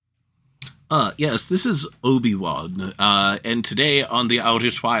Yes, this is Obi Wan, and today on the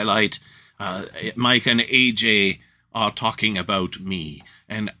Outer Twilight, Mike and AJ are talking about me,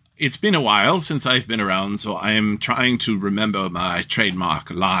 and it's been a while since I've been around, so I'm trying to remember my trademark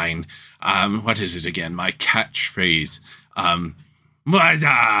line. What is it again? My catchphrase. No,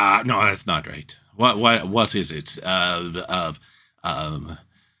 that's not right. What is it?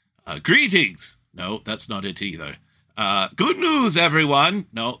 Greetings. No, that's not it either. Good news, everyone.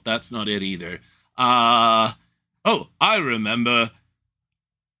 No, that's not it either. I remember.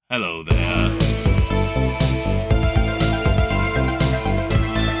 Hello there.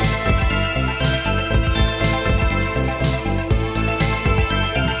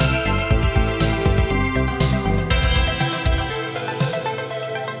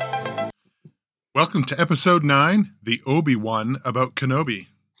 Welcome to episode 9, the Obi Wan about Kenobi.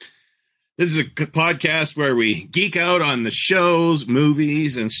 This is a podcast where we geek out on the shows,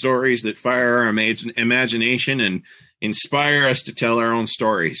 movies, and stories that fire our imagination and inspire us to tell our own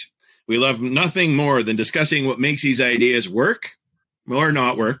stories. We love nothing more than discussing what makes these ideas work, or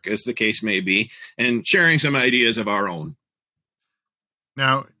not work, as the case may be, and sharing some ideas of our own.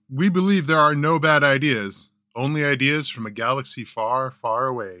 Now, we believe there are no bad ideas, only ideas from a galaxy far, far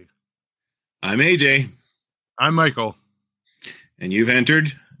away. I'm AJ. I'm Michael. And you've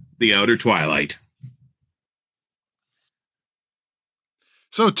entered the Outer Twilight.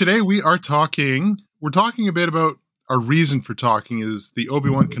 So today we're talking a bit about our reason for talking is the Obi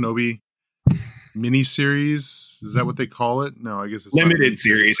Wan Kenobi miniseries. Is that what they call it? No, I guess it's limited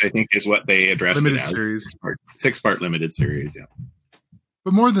series, I think is what they addressed limited it as. Series. Six-part limited series, yeah.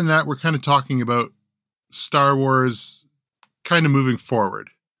 But more than that, we're kind of talking about Star Wars kind of moving forward.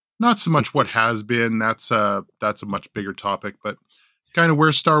 Not so much what has been, that's a much bigger topic, but kind of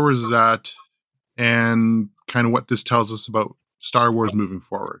where Star Wars is at and kind of what this tells us about Star Wars moving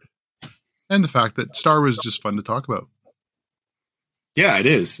forward. And the fact that Star Wars is just fun to talk about. Yeah, it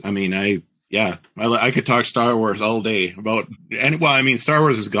is. I mean, I could talk Star Wars all day about, Star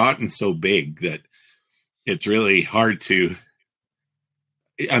Wars has gotten so big that it's really hard to,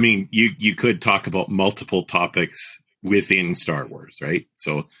 you could talk about multiple topics within Star Wars, right?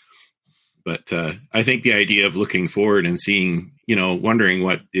 So, but I think the idea of looking forward and seeing, wondering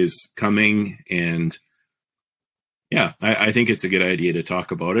what is coming, and I think it's a good idea to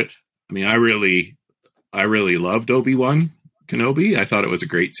talk about it. I mean, I really loved Obi Wan Kenobi. I thought it was a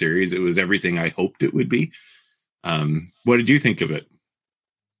great series. It was everything I hoped it would be. What did you think of it?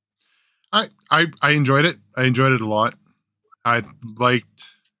 I enjoyed it. I enjoyed it a lot. I liked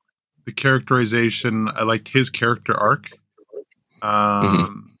the characterization. I liked his character arc.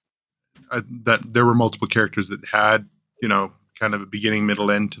 That there were multiple characters that had, kind of a beginning, middle,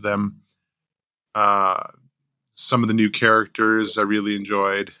 end to them. Some of the new characters I really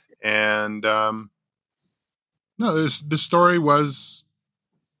enjoyed. And the story was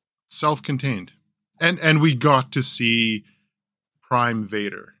self-contained. And we got to see Prime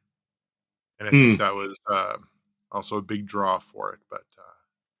Vader. And I think that was also a big draw for it. But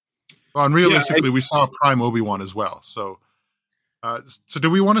and realistically, we saw Prime Obi-Wan as well. So do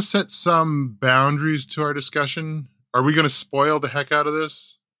we want to set some boundaries to our discussion? Are we going to spoil the heck out of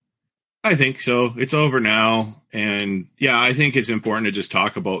this? I think so. It's over now. And I think it's important to just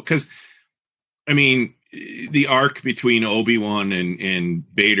talk about, because, the arc between Obi-Wan and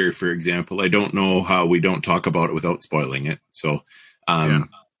Vader, for example, I don't know how we don't talk about it without spoiling it. So I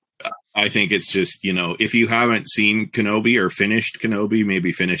think it's just, if you haven't seen Kenobi or finished Kenobi,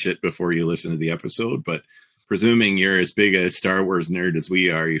 maybe finish it before you listen to the episode. But presuming you're as big a Star Wars nerd as we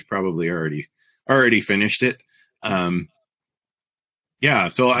are, you've probably already finished it.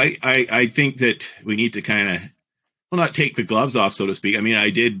 So I think that we need to kind of, not take the gloves off, so to speak.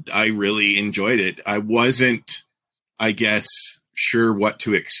 I really enjoyed it. I wasn't, I guess, sure what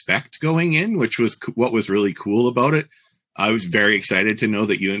to expect going in, which was what was really cool about it. I was very excited to know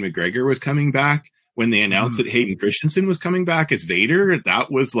that Ewan McGregor was coming back. When they announced that Hayden Christensen was coming back as Vader,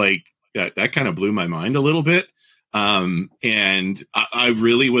 that was like, that kind of blew my mind a little bit. And I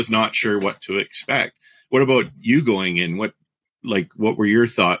really was not sure what to expect. What about you going in? What were your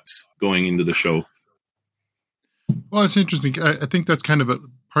thoughts going into the show? Well, it's interesting. I think that's kind of a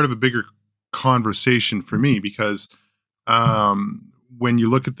part of a bigger conversation for me, because when you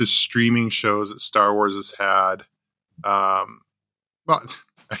look at the streaming shows that Star Wars has had,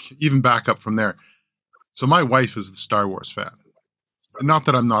 even back up from there. So my wife is the Star Wars fan. Not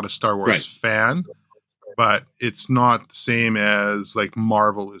that I'm not a Star Wars fan, but it's not the same as like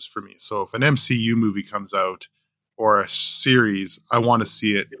Marvel is for me. So if an MCU movie comes out or a series, I want to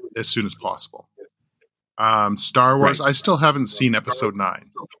see it as soon as possible. Star Wars, I still haven't seen episode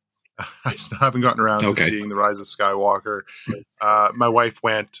 9. I still haven't gotten around to seeing The Rise of Skywalker. My wife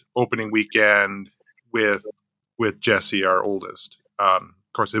went opening weekend with Jesse, our oldest. Of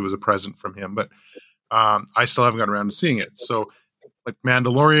course, it was a present from him, but I still haven't gotten around to seeing it. So, like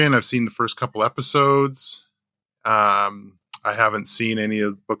Mandalorian, I've seen the first couple episodes. I haven't seen any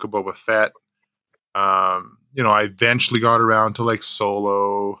of Book of Boba Fett. I eventually got around to like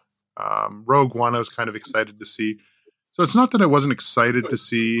Solo. Rogue One, I was kind of excited to see. So it's not that I wasn't excited to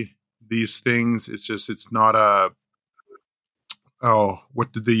see these things. It's just, it's not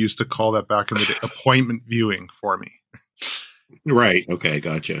what did they used to call that back in the day? Appointment viewing for me. Right. Okay.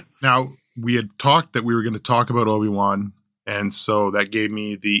 Gotcha. Now, we had talked that we were going to talk about Obi-Wan. And so that gave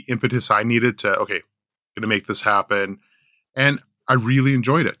me the impetus I needed to, going to make this happen. And I really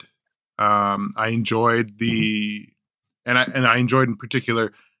enjoyed it. I enjoyed and I enjoyed in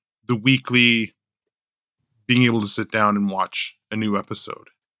particular the weekly being able to sit down and watch a new episode.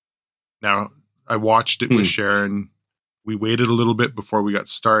 Now, I watched it with Sharon. We waited a little bit before we got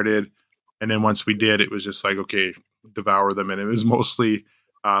started. And then once we did, it was just like, okay, devour them. And it was mostly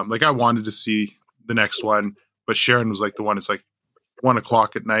like I wanted to see the next one, but Sharon was like the one, it's like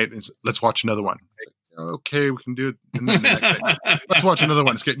 1:00 at night. And let's watch another one. It's like, okay, we can do it. And then the next day, let's watch another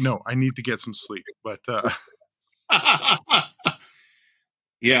one. No, I need to get some sleep. But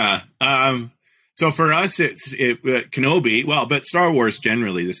yeah. So for us, it's Kenobi. Well, but Star Wars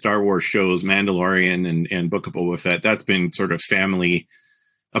generally, the Star Wars shows, Mandalorian and Book of Boba Fett, that's been sort of family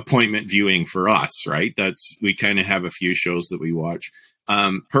appointment viewing for us, right? We kind of have a few shows that we watch.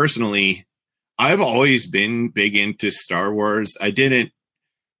 Personally, I've always been big into Star Wars. I didn't.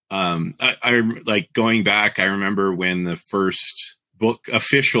 I like going back. I remember when the first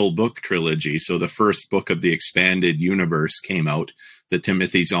official book trilogy, so the first book of the expanded universe came out, the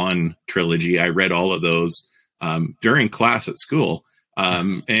Timothy Zahn trilogy. I read all of those during class at school,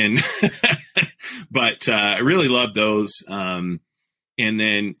 and but I really loved those. And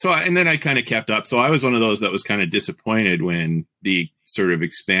then I kind of kept up. So I was one of those that was kind of disappointed when the sort of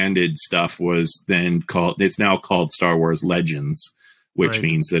expanded stuff was then it's now called Star Wars Legends, which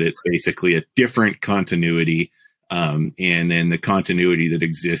means that it's basically a different continuity. And then the continuity that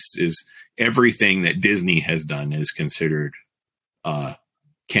exists is everything that Disney has done is considered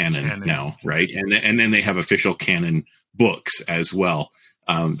canon now, right? And then they have official canon books as well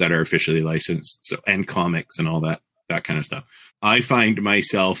that are officially licensed, so, and comics and all that kind of stuff. I find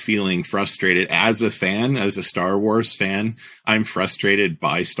myself feeling frustrated as a fan, as a Star Wars fan. I'm frustrated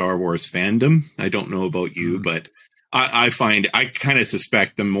by Star Wars fandom. I don't know about you, but I kind of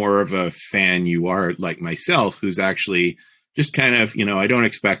suspect the more of a fan you are, like myself, who's actually just kind of, I don't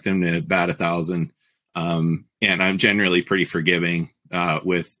expect them to bat 1,000. And I'm generally pretty forgiving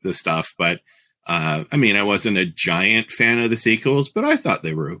with the stuff. But I wasn't a giant fan of the sequels, but I thought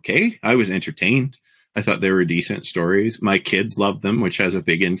they were okay. I was entertained. I thought they were decent stories. My kids loved them, which has a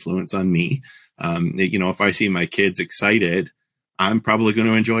big influence on me. If I see my kids excited, I'm probably going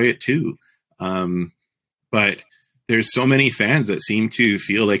to enjoy it too. But there's so many fans that seem to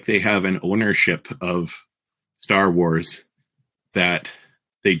feel like they have an ownership of Star Wars that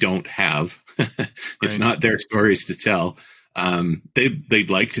they don't have. It's not their stories to tell. They'd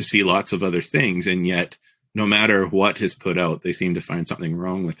like to see lots of other things, and yet no matter what is put out, they seem to find something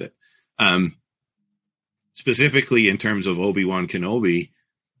wrong with it. Specifically in terms of Obi Wan Kenobi,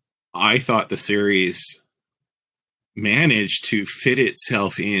 I thought the series managed to fit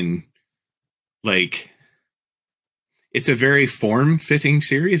itself in, like, it's a very form-fitting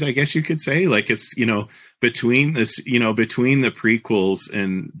series, I guess you could say. Like, it's, between the prequels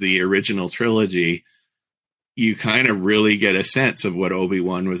and the original trilogy, you kind of really get a sense of what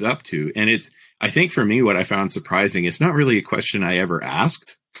Obi-Wan was up to. And I think for me, what I found surprising, it's not really a question I ever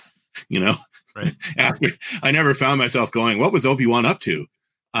asked, Right. After I never found myself going, what was Obi-Wan up to?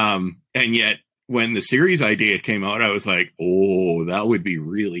 And yet when the series idea came out, I was like, oh, that would be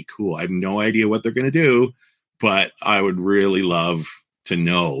really cool. I have no idea what they're going to do, but I would really love to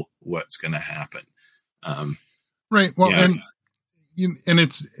know what's going to happen. Right. Well, yeah. And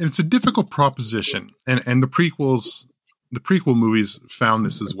it's a difficult proposition, and the prequel movies found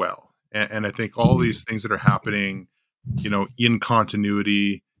this as well. And I think all these things that are happening, in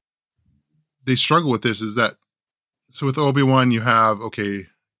continuity, they struggle with this. Is that so? With Obi-Wan, you have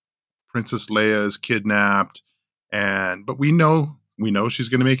Princess Leia is kidnapped, but we know she's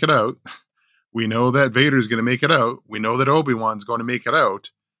going to make it out. We know that Vader is going to make it out. We know that Obi-Wan's going to make it out.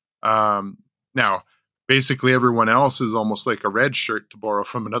 Now, basically, everyone else is almost like a red shirt, to borrow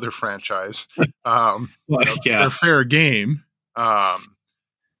from another franchise. They're fair game.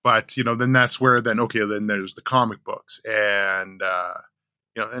 But then that's where then there's the comic books, and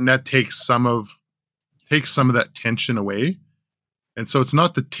and that takes some of that tension away. And so it's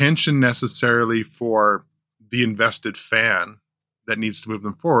not the tension necessarily for the invested fan that needs to move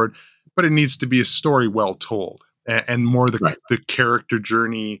them forward, but it needs to be a story well told, and more the character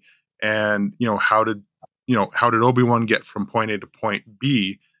journey, and how did Obi-Wan get from point A to point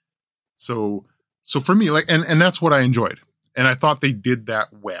B. So for me, like, and that's what I enjoyed, and I thought they did that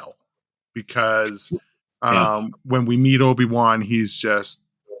well, because when we meet Obi-Wan, he's just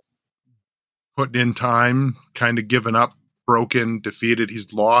putting in time, kind of given up, broken, defeated.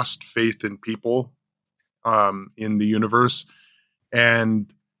 He's lost faith in people, in the universe,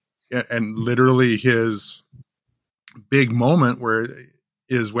 and literally his big moment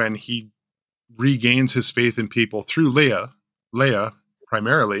is when he regains his faith in people through Leia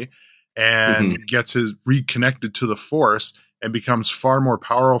primarily, and gets reconnected to the Force, and becomes far more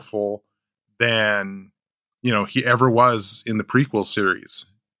powerful than he ever was in the prequel series,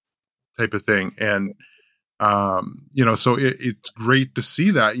 type of thing. And so it's great to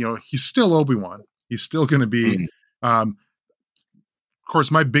see that he's still Obi-Wan. He's still going to be. Of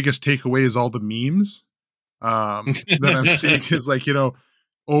course, my biggest takeaway is all the memes that I'm seeing is like,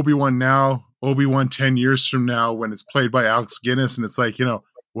 Obi-Wan now, Obi-Wan 10 years from now, when it's played by Alex Guinness, and it's like,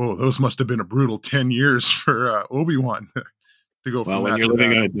 whoa, those must have been a brutal 10 years for Obi-Wan to go from that. Well, when you're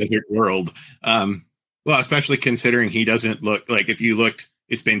living in a desert world, especially considering he doesn't look like, if you looked,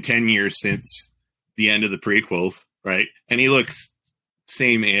 it's been 10 years since the end of the prequels, right? And he looks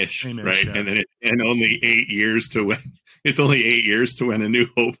same-ish, right? Yeah. And then only 8 years to when it's only 8 years to when A New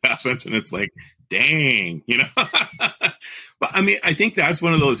Hope happens, and it's like, dang, But I mean, I think that's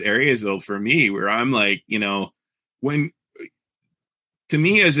one of those areas, though, for me, where I'm like, when, to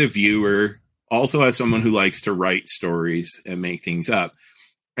me as a viewer, also as someone who likes to write stories and make things up,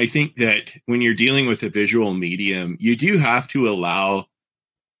 I think that when you're dealing with a visual medium, you do have to allow,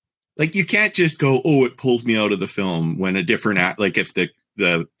 like, you can't just go, oh, it pulls me out of the film when a different act, like if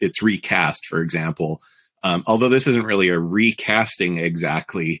it's recast, for example. Although this isn't really a recasting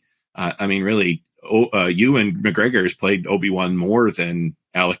exactly. I mean, really, Ewan McGregor has played Obi-Wan more than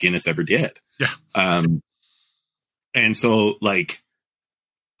Alec Guinness ever did. Yeah. And so, like,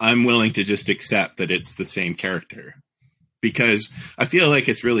 I'm willing to just accept that it's the same character, because I feel like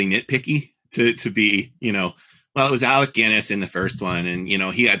it's really nitpicky to be, well, it was Alec Guinness in the first one, and,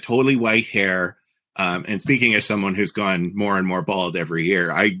 he had totally white hair. And speaking as someone who's gone more and more bald every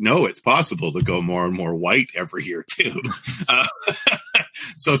year, I know it's possible to go more and more white every year too.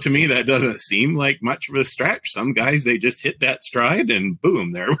 So to me, that doesn't seem like much of a stretch. Some guys, they just hit that stride and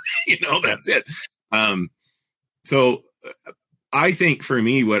boom, there, that's it. So I think for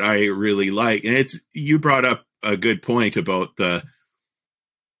me, what I really like, and you brought up a good point about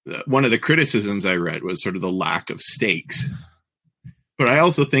one of the criticisms I read was sort of the lack of stakes. But I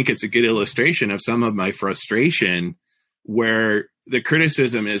also think it's a good illustration of some of my frustration, where the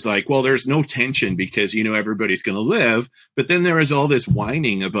criticism is like, well, there's no tension because, everybody's going to live. But then there was all this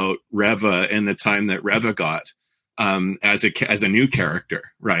whining about Reva and the time that Reva got as a new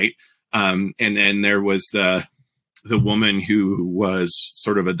character. Right. And then there was the woman who was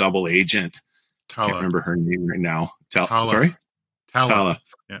sort of a double agent. Tala. I can't remember her name right now. Tala. Sorry? Tala.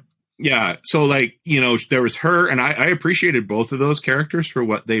 Yeah. So, like, there was her, and I appreciated both of those characters for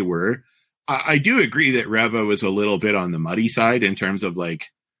what they were. I do agree that Reva was a little bit on the muddy side in terms of,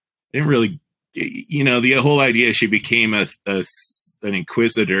 like, didn't really, the whole idea she became an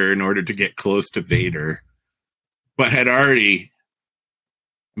inquisitor in order to get close to Vader, but had already,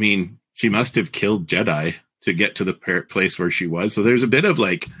 I mean, she must have killed Jedi to get to the place where she was. So there's a bit of,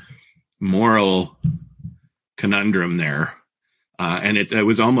 like, moral conundrum there. And it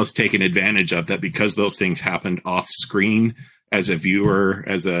was almost taken advantage of, that because those things happened off screen, as a viewer,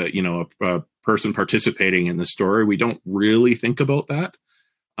 as a person participating in the story, we don't really think about that.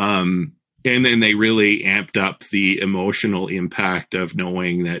 And then they really amped up the emotional impact of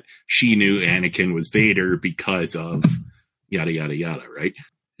knowing that she knew Anakin was Vader because of yada, yada, yada, right?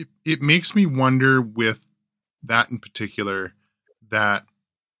 It makes me wonder with that in particular, that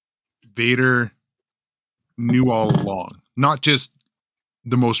Vader knew all along. Not just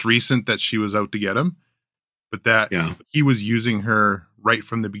the most recent that she was out to get him, but that he was using her right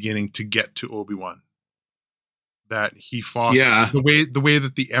from the beginning to get to Obi-Wan. That he fostered the way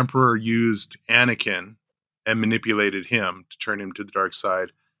that the Emperor used Anakin and manipulated him to turn him to the dark side,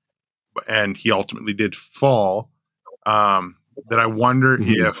 and he ultimately did fall. That I wonder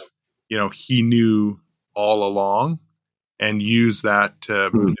if he knew all along and used that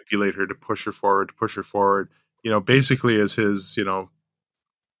to manipulate her, to push her forward. Basically as his,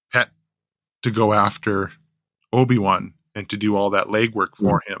 pet to go after Obi-Wan and to do all that legwork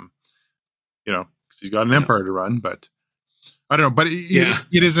for him, because he's got an empire to run. But I don't know, but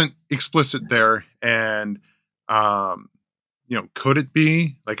it isn't explicit there. And, could it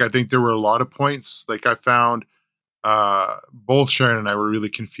be? Like, I think there were a lot of points. Like, I found both Sharon and I were really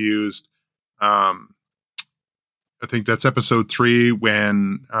confused. I think that's episode 3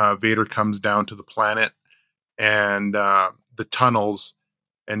 when Vader comes down to the planet and the tunnels,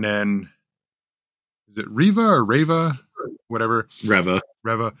 and then is it Reva or Reva? Whatever. Reva.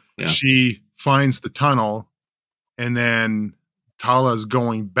 Yeah. She finds the tunnel, and then Tala's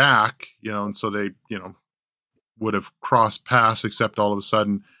going back, and so they, would have crossed paths, except all of a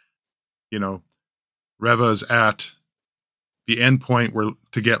sudden, Reva's at the end point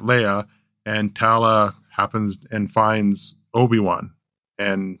to get Leia, and Tala happens and finds Obi-Wan,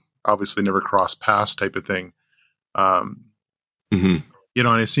 and obviously never crossed paths type of thing. And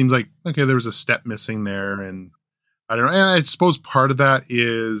it seems like, okay, there was a step missing there, and I don't know. And I suppose part of that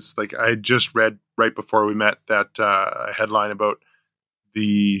is, like, I just read right before we met that headline about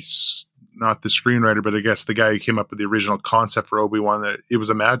not the screenwriter, but I guess the guy who came up with the original concept for Obi-Wan, that it was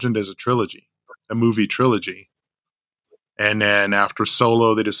imagined as a movie trilogy. And then after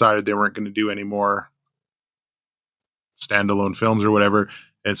Solo, they decided they weren't going to do any more standalone films or whatever.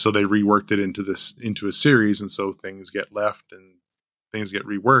 And so they reworked it into a series. And so things get left and things get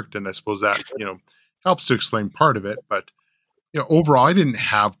reworked. And I suppose that, helps to explain part of it. But, overall, I didn't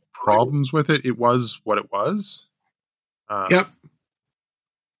have problems with it. It was what it was. Yep.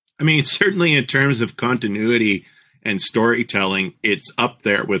 I mean, certainly in terms of continuity and storytelling, it's up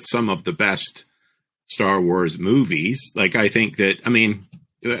there with some of the best Star Wars movies. Like, I think that,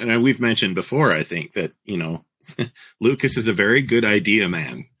 and we've mentioned before, I think that, Lucas is a very good idea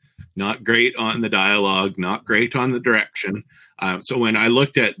man. Not great on the dialogue, not great on the direction. So when I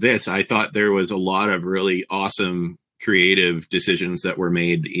looked at this, I thought there was a lot of really awesome creative decisions that were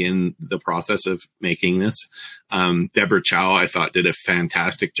made in the process of making this. Deborah Chow, I thought, did a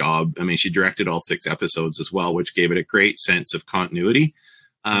fantastic job. I mean, she directed all 6 episodes as well, which gave it a great sense of continuity.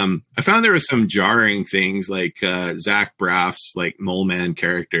 I found there were some jarring things, like Zach Braff's Mole Man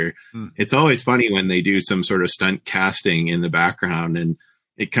character. It's always funny when they do some sort of stunt casting in the background, and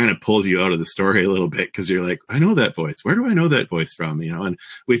it kind of pulls you out of the story a little bit, because you're like, I know that voice. Where do I know that voice from? And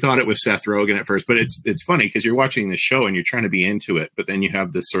we thought it was Seth Rogen at first, but it's funny because you're watching the show and you're trying to be into it, but then you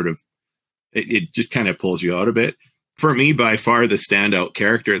have this sort of, it just kind of pulls you out a bit. For me, by far the standout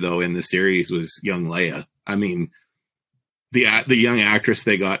character though in the series was young Leia. I mean, the young actress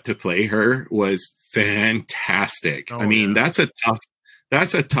they got to play her was fantastic. That's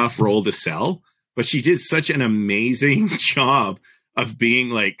a tough role to sell, but she did such an amazing job of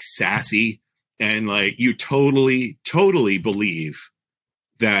being sassy, and you totally believe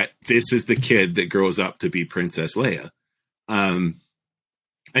that this is the kid that grows up to be Princess Leia.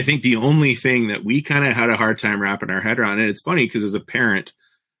 I think the only thing that we kind of had a hard time wrapping our head around, and it's funny because as a parent,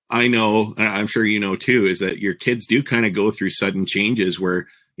 I know, and I'm sure you know too, is that your kids do kind of go through sudden changes where,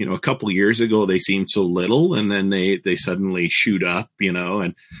 a couple years ago they seemed so little, and then they suddenly shoot up,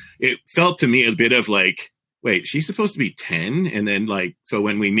 and it felt to me a bit of wait, she's supposed to be 10. And then so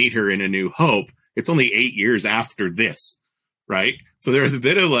when we meet her in A New Hope, it's only 8 years after this. Right. So there was a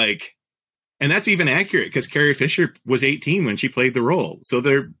bit of and that's even accurate because Carrie Fisher was 18 when she played the role. So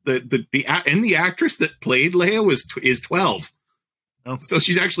the actress that played Leia is 12. Oh. So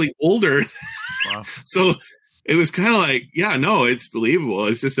she's actually older. Wow. So it was kind of it's believable.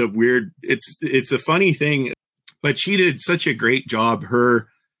 It's just a weird, it's a funny thing, but she did such a great job. Her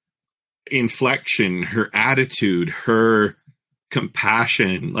inflection, her attitude, her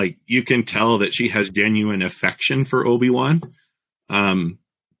compassion, you can tell that she has genuine affection for Obi-Wan,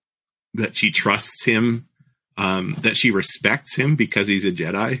 that she trusts him, that she respects him because he's a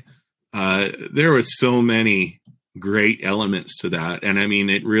Jedi. There were so many great elements to that. And I mean,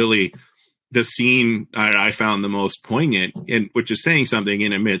 it really, the scene I found the most poignant, and which is saying something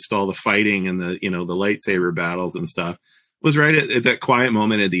in amidst all the fighting and the lightsaber battles and stuff, was right at that quiet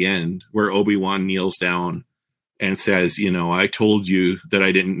moment at the end where Obi-Wan kneels down and says, I told you that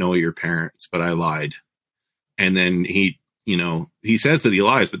I didn't know your parents, but I lied. And then he says that he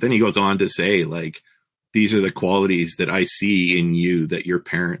lies, but then he goes on to say, these are the qualities that I see in you that your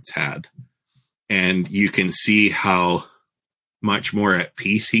parents had. And you can see how much more at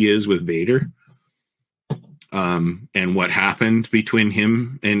peace he is with Vader. And what happened between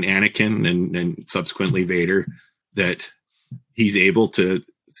him and Anakin and subsequently Vader, that he's able to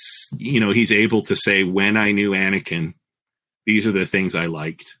say, when I knew Anakin, these are the things I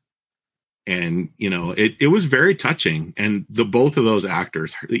liked. And, it was very touching. And both of those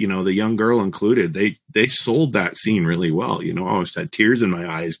actors, the young girl included, they sold that scene really well. I almost had tears in my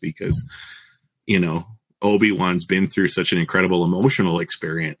eyes because, Obi-Wan's been through such an incredible emotional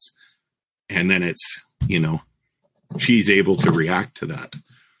experience. And then it's, she's able to react to that.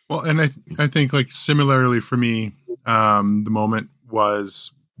 Well, and I think like similarly for me, the moment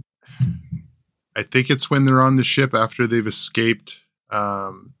was, I think it's when they're on the ship after they've escaped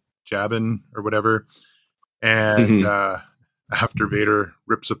Jabin or whatever, and after Vader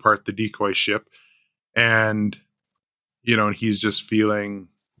rips apart the decoy ship, and and he's just feeling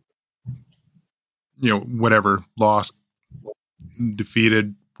whatever, lost,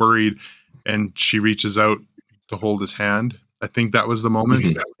 defeated, worried, and she reaches out to hold his hand. I think that was the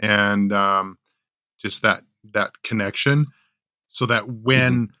moment, and just that connection, so that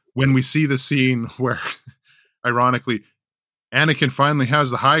when we see the scene where, ironically, Anakin finally has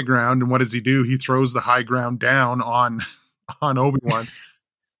the high ground, and what does he do? He throws the high ground down on Obi-Wan.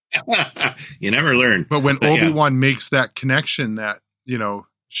 You never learn. But when Obi-Wan makes that connection that,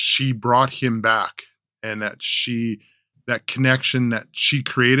 she brought him back, and that connection that she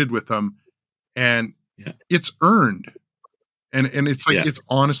created with him, and it's earned. And it's like, it's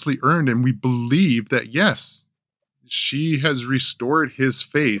honestly earned. And we believe that, yes, she has restored his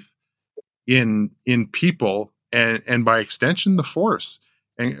faith in people, and by extension, the Force,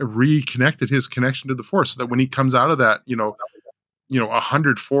 and reconnected his connection to the Force, so that when he comes out of that,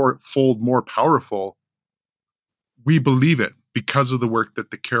 100-fold more powerful, we believe it because of the work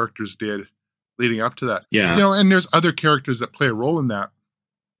that the characters did leading up to that. Yeah. And there's other characters that play a role in that,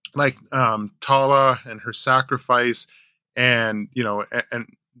 like Tala and her sacrifice, and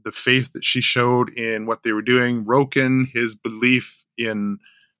and the faith that she showed in what they were doing. Roken, his belief in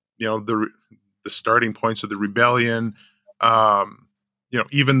the starting points of the rebellion.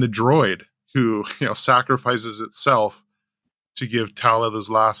 Even the droid who sacrifices itself to give Tala those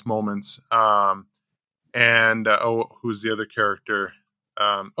last moments. And who's the other character?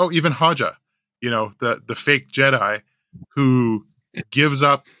 Even Haja, the fake Jedi who gives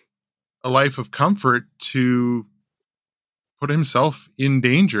up a life of comfort to put himself in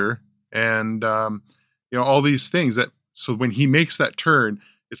danger, and all these things that. So when he makes that turn,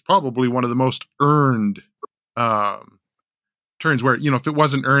 it's probably one of the most earned turns, where if it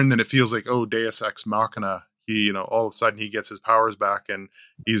wasn't earned, then it feels like, oh, Deus Ex Machina. He all of a sudden he gets his powers back, and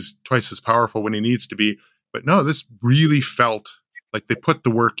he's twice as powerful when he needs to be. But no, this really felt like they put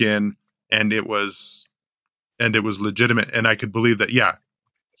the work in, and it was legitimate, and I could believe that. Yeah,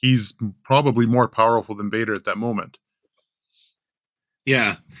 he's probably more powerful than Vader at that moment.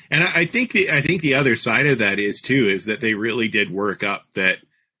 Yeah, and I think the other side of that is that they really did work up that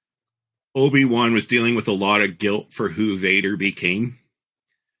Obi-Wan was dealing with a lot of guilt for who Vader became,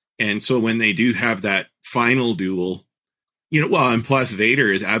 and so when they do have that final duel, and plus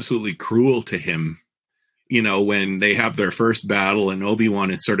Vader is absolutely cruel to him. When they have their first battle, and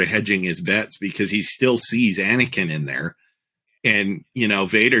Obi-Wan is sort of hedging his bets because he still sees Anakin in there. And,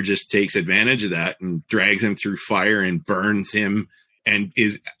 Vader just takes advantage of that and drags him through fire and burns him, and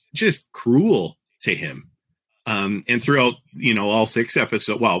is just cruel to him. And throughout, all 6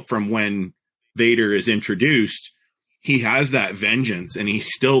 episodes, well, from when Vader is introduced, he has that vengeance, and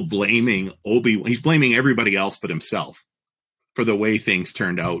he's still blaming Obi-Wan. He's blaming everybody else but himself for the way things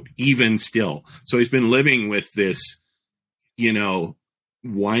turned out, even still. So he's been living with this,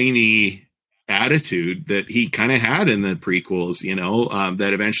 whiny attitude that he kind of had in the prequels,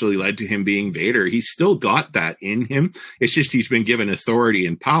 that eventually led to him being Vader. He's still got that in him. It's just he's been given authority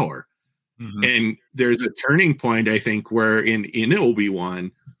and power. Mm-hmm. And there's a turning point, I think, where in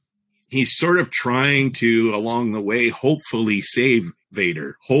Obi-Wan, he's sort of trying to, along the way, hopefully save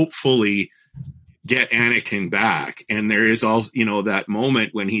Vader, hopefully get Anakin back. And there is also, that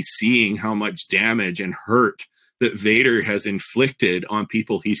moment when he's seeing how much damage and hurt that Vader has inflicted on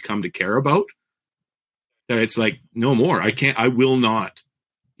people he's come to care about. That it's like, no more. I will not,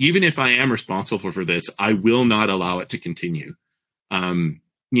 even if I am responsible for this, I will not allow it to continue. And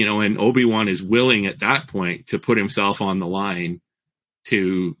Obi-Wan is willing at that point to put himself on the line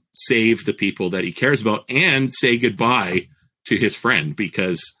to save the people that he cares about and say goodbye to his friend,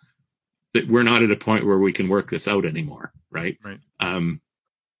 because that we're not at a point where we can work this out anymore. Right. And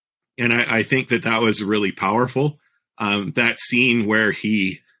I think that was really powerful. That scene where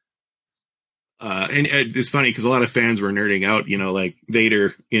he, and it's funny because a lot of fans were nerding out, like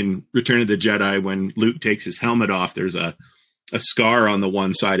Vader in Return of the Jedi, when Luke takes his helmet off, there's a scar on the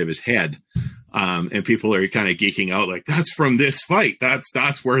one side of his head. And people are kind of geeking out, like, that's from this fight.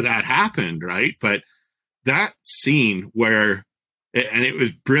 That's where that happened. Right. But that scene where And it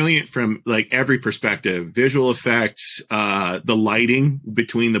was brilliant from like every perspective, visual effects, the lighting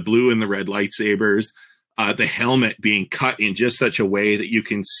between the blue and the red lightsabers, the helmet being cut in just such a way that you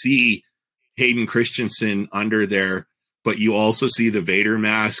can see Hayden Christensen under there, but you also see the Vader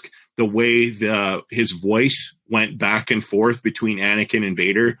mask, the way his voice went back and forth between Anakin and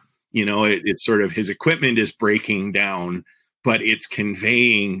Vader. You know, it's sort of his equipment is breaking down, but it's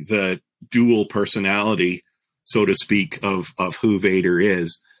conveying the dual personality, so to speak, of who Vader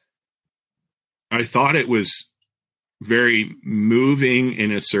is. I thought it was very moving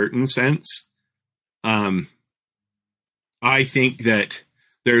in a certain sense. I think that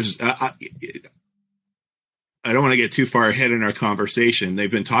there's, I don't want to get too far ahead in our conversation.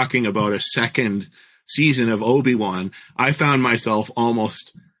 They've been talking about a second season of Obi Wan. I found myself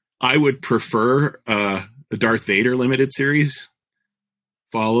I would prefer a Darth Vader limited series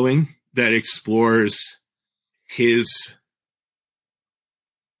following that explores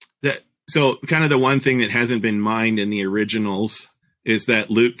so kind of the one thing that hasn't been mined in the originals is that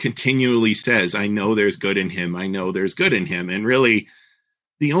Luke continually says, I know there's good in him. I know there's good in him. And really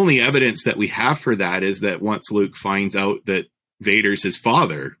the only evidence that we have for that is that once Luke finds out that Vader's his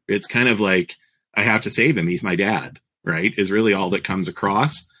father, it's kind of like, I have to save him. He's my dad, right? Is really all that comes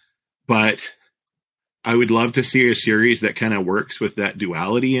across. But I would love to see a series that kind of works with that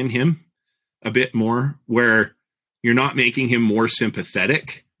duality in him a bit more, where you're not making him more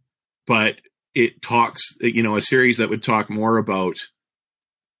sympathetic, but it talks, a series that would talk more about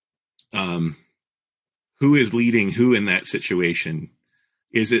who is leading who in that situation.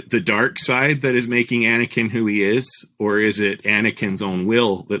 Is it the dark side that is making Anakin who he is, or is it Anakin's own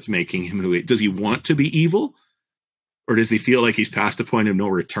will that's making him who he is? Does he want to be evil, or does he feel like he's past a point of no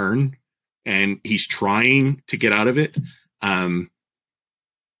return and he's trying to get out of it?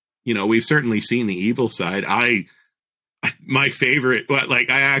 We've certainly seen the evil side. My favorite,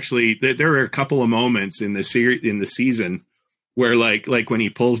 there were a couple of moments in the season where like when he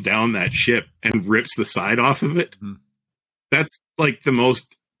pulls down that ship and rips the side off of it, that's like the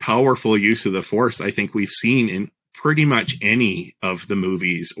most powerful use of the Force I think we've seen in pretty much any of the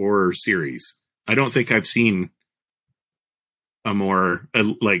movies or series. I don't think I've seen a more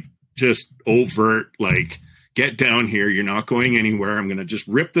just overt, get down here, you're not going anywhere, I'm going to just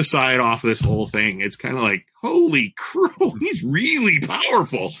rip the side off this whole thing. It's kind of like, holy crow, he's really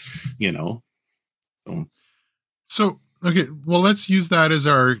powerful, So, okay, well, let's use that as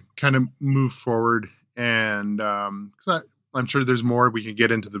our kind of move forward. And because I'm sure there's more, we can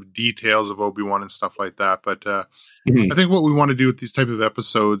get into the details of Obi-Wan and stuff like that. But I think what we want to do with these type of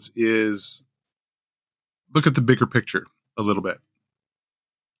episodes is look at the bigger picture a little bit.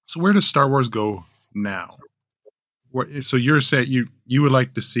 So where does Star Wars go now? So you're saying you would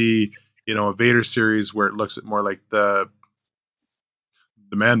like to see, a Vader series where it looks at more like the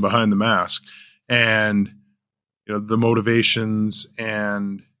man behind the mask and, the motivations,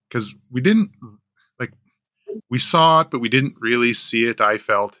 and because we saw it, but we didn't really see it. I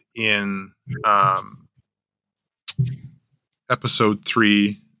felt in episode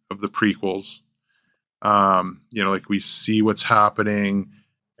 3 of the prequels, we see what's happening,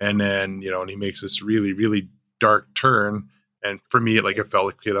 and then, and he makes this really, really dark turn. And for me, it felt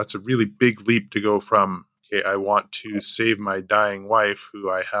like, okay, that's a really big leap to go from, okay, I want to save my dying wife, who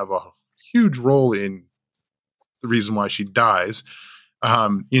I have a huge role in the reason why she dies,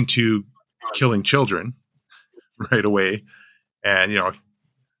 into killing children right away. And,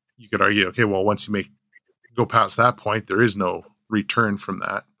 you could argue, okay, well, once you go past that point, there is no return from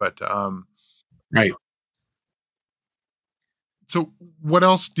that. But, right. So what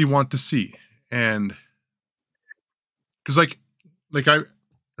else do you want to see? And because I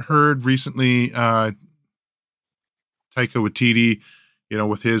heard recently, Taika Waititi,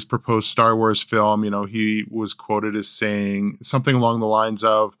 with his proposed Star Wars film, he was quoted as saying something along the lines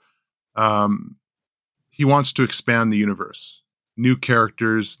of, he wants to expand the universe, new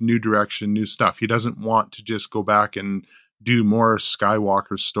characters, new direction, new stuff. He doesn't want to just go back and do more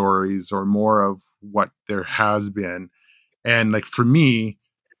Skywalker stories or more of what there has been. And for me,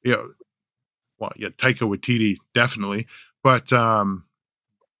 Taika Waititi, definitely. But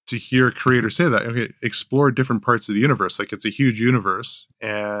to hear a creator say that, okay, explore different parts of the universe. It's a huge universe,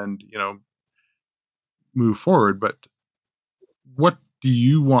 and, move forward. But what do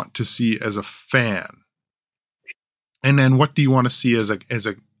you want to see as a fan? And then what do you want to see as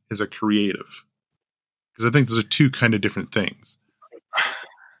a creative? Because I think those are two kind of different things.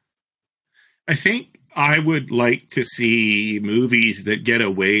 I think I would like to see movies that get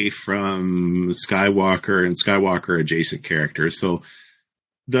away from Skywalker and Skywalker adjacent characters. So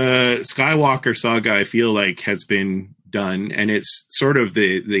the Skywalker saga, I feel like, has been done, and it's sort of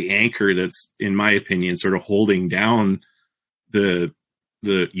the anchor that's, in my opinion, sort of holding down the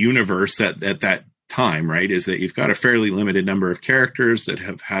universe at that time, right? Is that you've got a fairly limited number of characters that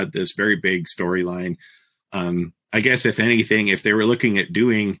have had this very big storyline. I guess if anything, if they were looking at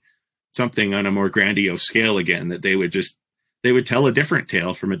doing something on a more grandiose scale again, that they would tell a different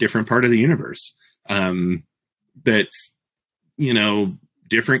tale from a different part of the universe. That's,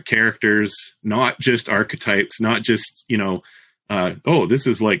 different characters, not just archetypes, not just, oh, this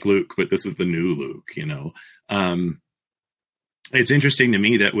is like Luke, but this is the new Luke, it's interesting to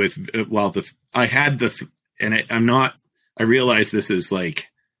me that I realize this is like,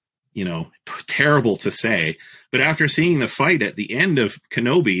 terrible to say, but after seeing the fight at the end of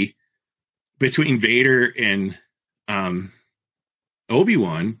Kenobi between Vader and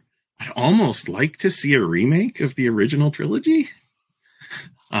Obi-Wan, I'd almost like to see a remake of the original trilogy.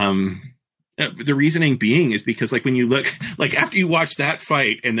 The reasoning being is because, like, when you look, like, after you watch that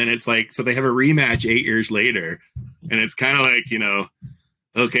fight, and then it's like, so they have a rematch 8 years later, and it's kind of like,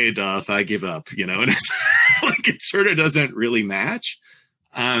 okay, Darth, I give up, and it's like, it sort of doesn't really match.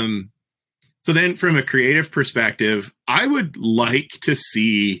 So then from a creative perspective, I would like to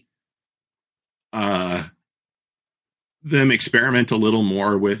see them experiment a little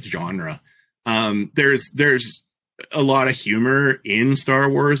more with genre. There's a lot of humor in Star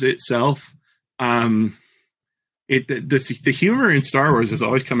Wars itself. The humor in Star Wars has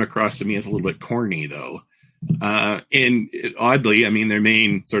always come across to me as a little bit corny, though. And oddly, I mean, their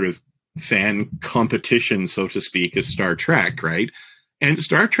main sort of fan competition, so to speak, is Star Trek, right? And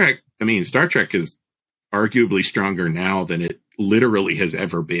Star Trek is arguably stronger now than it literally has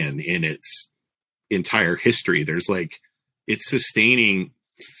ever been in its entire history. There's it's sustaining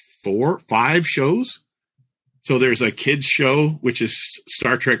 4-5 shows. So there's a kids show, which is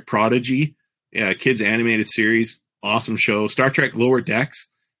Star Trek Prodigy, kids animated series, awesome show. Star Trek Lower Decks,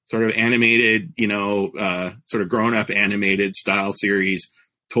 sort of animated, sort of grown up animated style series,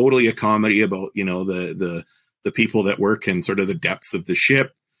 totally a comedy about, the people that work in sort of the depths of the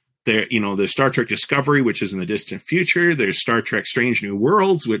ship. There, there's Star Trek Discovery, which is in the distant future. There's Star Trek Strange New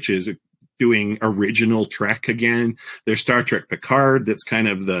Worlds, which is doing original Trek again. There's Star Trek Picard, that's kind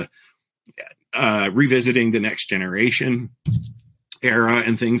of the revisiting the Next Generation era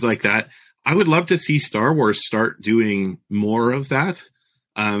and things like that. I would love to see Star Wars start doing more of that.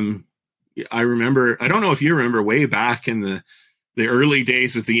 I don't know if you remember, way back in the early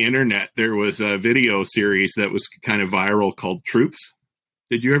days of the internet, there was a video series that was kind of viral called Troops.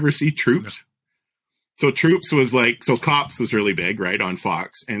 Did you ever see Troops? No. So Troops was Cops was really big, right, on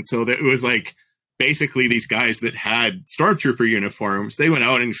Fox. And so it was basically these guys that had stormtrooper uniforms. They went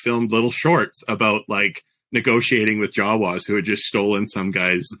out and filmed little shorts about negotiating with Jawas who had just stolen some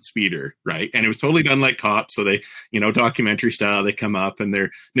guy's speeder, right? And it was totally done like Cops. So they, documentary style, they come up and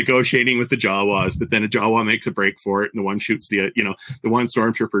they're negotiating with the Jawas, but then a Jawa makes a break for it, and the one shoots the one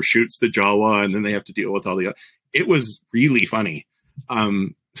stormtrooper shoots the Jawa, and then they have to deal with all the other. It was really funny.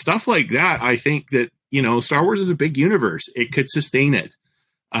 Stuff like that. I think that, Star Wars is a big universe. It could sustain it.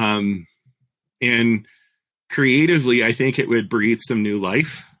 And creatively, I think it would breathe some new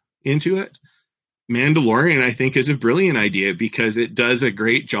life into it. Mandalorian, I think, is a brilliant idea because it does a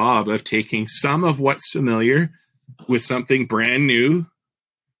great job of taking some of what's familiar with something brand new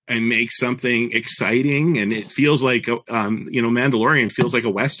and make something exciting. And it feels like, Mandalorian feels like a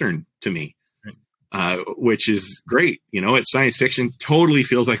Western to me, which is great. It's science fiction, totally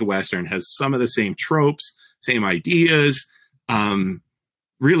feels like a Western, has some of the same tropes, same ideas.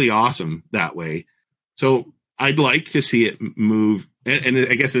 Really awesome that way. So I'd like to see it move. And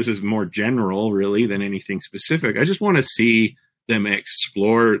I guess this is more general, really, than anything specific. I just want to see them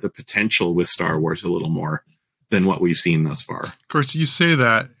explore the potential with Star Wars a little more than what we've seen thus far. Of course, you say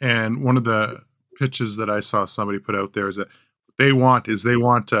that, and one of the pitches that I saw somebody put out there is that they want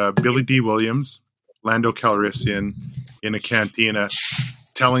Billy D. Williams, Lando Calrissian in a cantina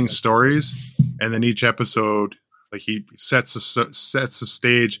telling stories, and then each episode, he sets the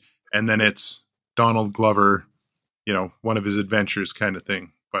stage, and then it's Donald Glover, one of his adventures kind of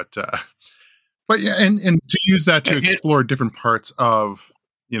thing. But yeah, and to use that to explore different parts of,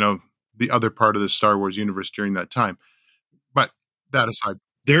 the other part of the Star Wars universe during that time. But that aside,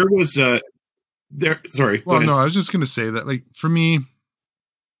 there was sorry. Well, no, I was just going to say that, for me,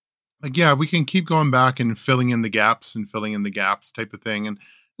 yeah, we can keep going back and filling in the gaps type of thing. And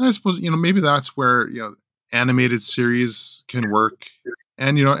I suppose, maybe that's where, animated series can work,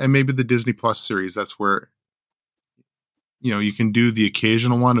 and, and maybe the Disney Plus series, that's where, you can do the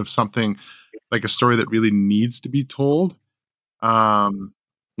occasional one of something like a story that really needs to be told.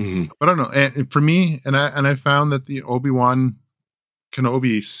 Mhm. But I don't know. And for me, and I found that the Obi Wan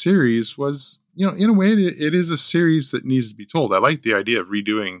Kenobi series was, in a way, it is a series that needs to be told. I like the idea of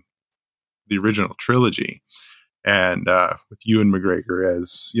redoing the original trilogy, and with Ewan McGregor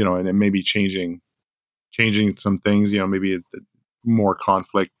as, and then maybe changing some things, maybe more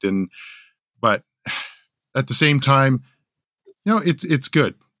conflict, but at the same time, it's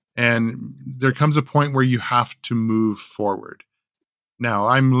good. And there comes a point where you have to move forward. Now,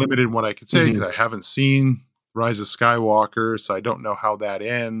 I'm limited in what I could say because I haven't seen Rise of Skywalker, so I don't know how that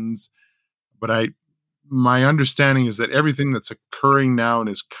ends. But my understanding is that everything that's occurring now and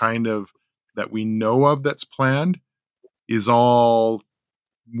is kind of that we know of that's planned is all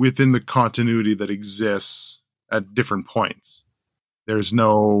within the continuity that exists at different points. There's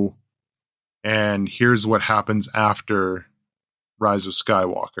no, and here's what happens after Rise of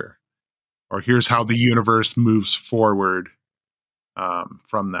Skywalker, or here's how the universe moves forward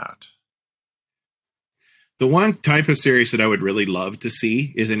from that. The one type of series that I would really love to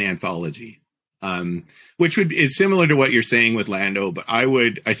see is an anthology, which is similar to what you're saying with Lando. But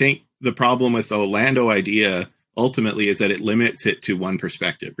I think the problem with the Lando idea ultimately is that it limits it to one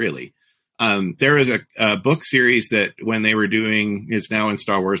perspective, really. There is a book series that when they were doing is now in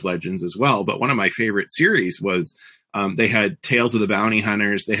Star Wars Legends as well. But one of my favorite series was they had Tales of the Bounty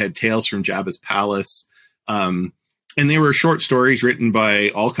Hunters. They had Tales from Jabba's Palace. And they were short stories written by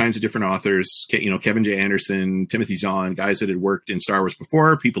all kinds of different authors, Kevin J. Anderson, Timothy Zahn, guys that had worked in Star Wars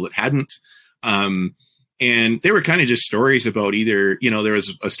before, people that hadn't. And they were kind of just stories about either, there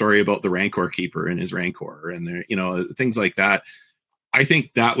was a story about the Rancor Keeper and his Rancor and, things like that. I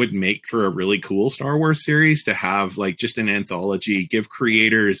think that would make for a really cool Star Wars series to have like just an anthology, give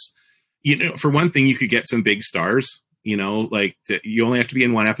creators, for one thing, you could get some big stars, you only have to be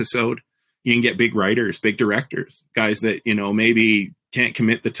in one episode. You can get big writers, big directors, guys that, maybe can't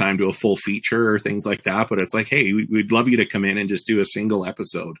commit the time to a full feature or things like that. But it's like, hey, we'd love you to come in and just do a single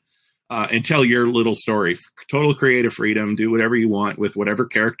episode and tell your little story. Total creative freedom. Do whatever you want with whatever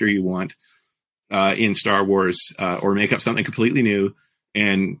character you want in Star Wars or make up something completely new.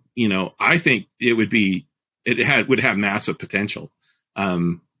 And, I think would have massive potential.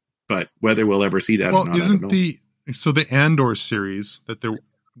 But whether we'll ever see that or not, isn't the Andor series that they're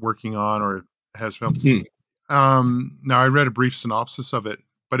working on or has filmed. Now I read a brief synopsis of it,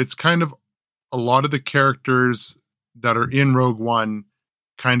 but it's kind of a lot of the characters that are in Rogue One,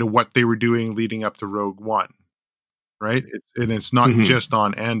 kind of what they were doing leading up to Rogue One, right? It's not just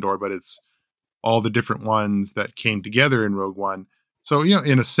on Andor, but it's all the different ones that came together in Rogue One. So,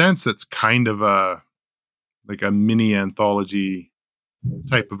 in a sense, it's kind of a mini anthology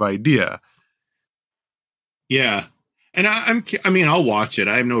type of idea. Yeah. And I'll watch it.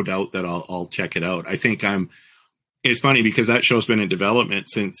 I have no doubt that I'll check it out. I think it's funny because that show's been in development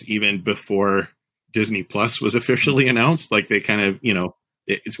since even before Disney Plus was officially announced. Like they kind of,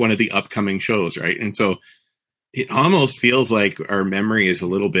 it's one of the upcoming shows. Right. And so it almost feels like our memory is a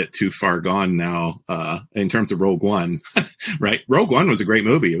little bit too far gone now, in terms of Rogue One, right? Rogue One was a great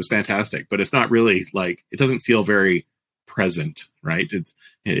movie. It was fantastic, but it's not really it doesn't feel very present, right?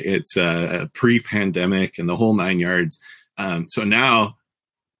 It's pre-pandemic and the whole 9 yards. So now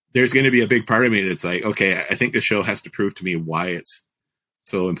there's going to be a big part of me that's like, okay, I think the show has to prove to me why it's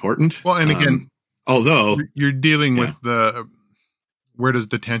so important. Well, and again, although you're dealing with where does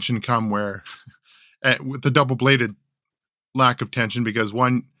the tension come where with the double-bladed lack of tension, because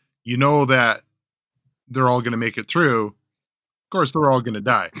one, that they're all going to make it through. Of course, they're all going to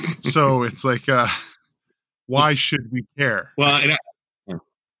die. So it's like, why should we care? Well,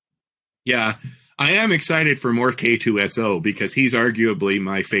 yeah, I am excited for more K2SO because he's arguably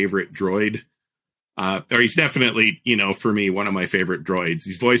my favorite droid. Or he's definitely, for me, one of my favorite droids.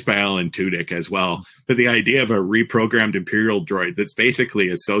 He's voiced by Alan Tudyk as well. But the idea of a reprogrammed Imperial droid that's basically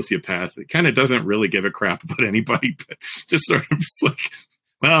a sociopath, it kind of doesn't really give a crap about anybody, but just sort of like,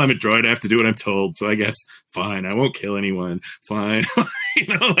 well, I'm a droid. I have to do what I'm told. So I guess, fine, I won't kill anyone. Fine.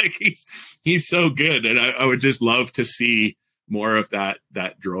 He's so good. And I would just love to see more of that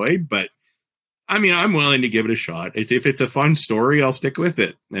droid. But I'm willing to give it a shot. If it's a fun story, I'll stick with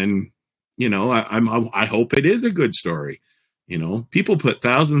it. And, I hope it is a good story. People put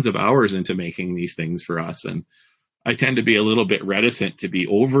thousands of hours into making these things for us. And I tend to be a little bit reticent to be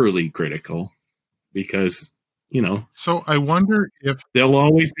overly critical because, So I wonder if there'll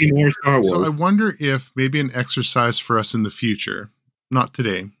always be more Star Wars. So I wonder if maybe an exercise for us in the future, not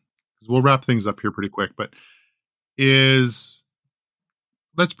today, because we'll wrap things up here pretty quick, but let's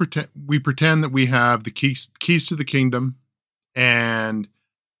pretend that we have the keys to the kingdom, and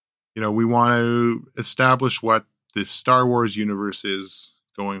we want to establish what the Star Wars universe is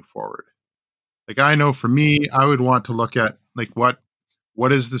going forward. Like, I know for me, I would want to look at like what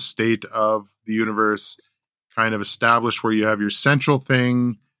is the state of the universe, kind of establish where you have your central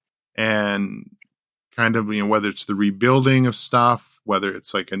thing, and kind of, whether it's the rebuilding of stuff, whether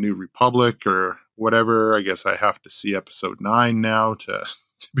it's like a new republic or whatever. I guess I have to see episode 9 now to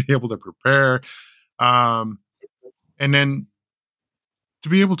be able to prepare, and then to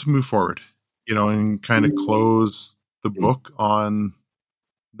be able to move forward, and kind of close the book on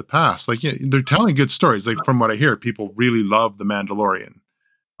the past. Like, yeah, they're telling good stories. Like, from what I hear, people really love The Mandalorian,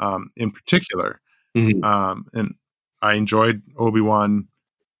 in particular. And I enjoyed Obi-Wan,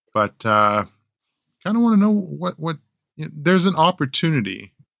 but kind of want to know what there's an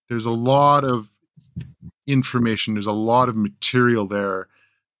opportunity. There's a lot of information. There's a lot of material there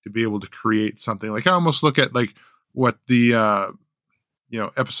to be able to create something. Like, I almost look at like what the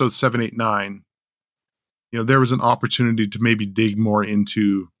episode 7, 8, 9. There was an opportunity to maybe dig more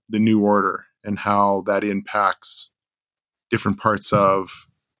into the New Order and how that impacts different parts of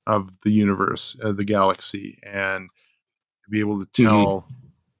the universe, the galaxy, and to be able to tell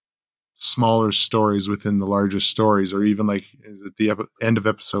smaller stories within the largest stories, or even like, is it the end of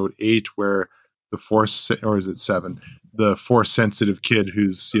episode 8 where the Force, or is it 7? The Force sensitive kid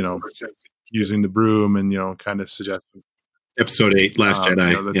who's, using the broom and, kind of suggesting episode 8, Last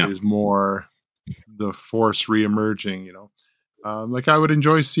Jedi. That there's more, the Force reemerging, like, I would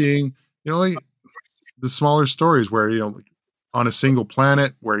enjoy seeing, like the smaller stories where, like on a single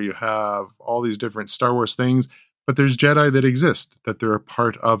planet where you have all these different Star Wars things, but there's Jedi that exist, that they're a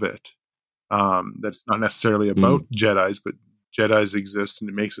part of it. That's not necessarily about Jedis, but Jedis exist,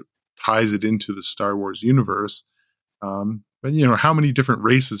 and it ties it into the Star Wars universe. But how many different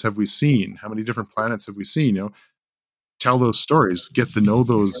races have we seen? How many different planets have we seen? Tell those stories, get to know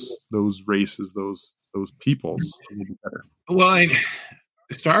those races, those peoples a little bit better. Well,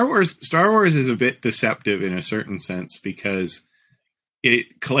 Star Wars is a bit deceptive in a certain sense, because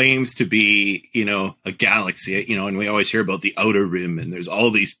it claims to be, a galaxy, and we always hear about the Outer Rim, and there's all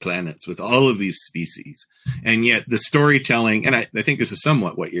these planets with all of these species. And yet the storytelling, and I think this is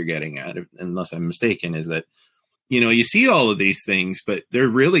somewhat what you're getting at, unless I'm mistaken, is that, you see all of these things, but they're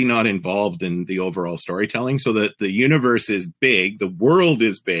really not involved in the overall storytelling. So that the universe is big, the world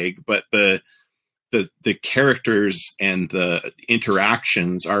is big, but the characters and the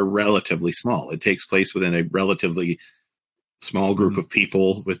interactions are relatively small. It takes place within a relatively small group of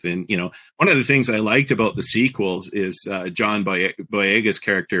people within, one of the things I liked about the sequels is John Boyega's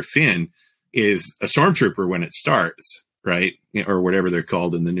character Finn is a stormtrooper when it starts, right? Or whatever they're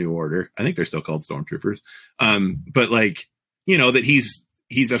called in the New Order. I think they're still called stormtroopers. But like, that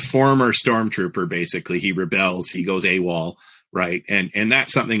he's a former stormtrooper, basically. He rebels, he goes AWOL, right? And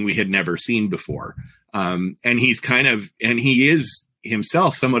that's something we had never seen before. And he is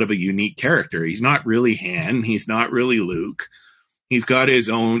himself somewhat of a unique character. He's not really Han. He's not really Luke. He's got his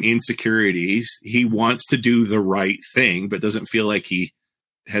own insecurities. He wants to do the right thing, but doesn't feel like he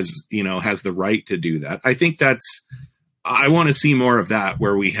has the right to do that. I think I want to see more of that,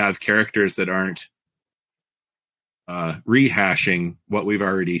 where we have characters that aren't rehashing what we've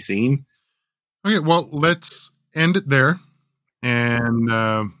already seen. Okay, well, let's end it there. And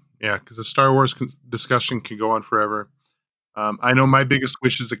because the Star Wars discussion can go on forever. I know my biggest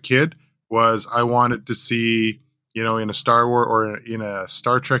wish as a kid was I wanted to see, in a Star Wars or in a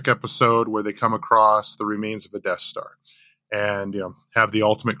Star Trek episode where they come across the remains of a Death Star, and have the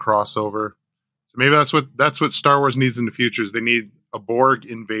ultimate crossover. So maybe that's what Star Wars needs in the future. Is they need a Borg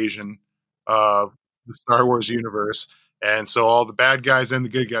invasion of the Star Wars universe, and so all the bad guys and the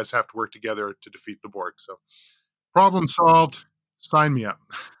good guys have to work together to defeat the Borg. So, problem solved. Sign me up.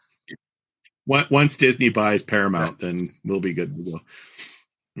 Once Disney buys Paramount, then we'll be good to go.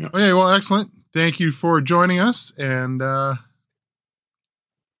 Yeah. Okay, well, excellent. Thank you for joining us, and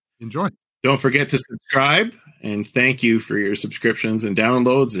enjoy. Don't forget to subscribe, and thank you for your subscriptions and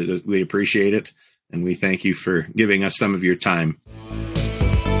downloads. We appreciate it, and we thank you for giving us some of your time.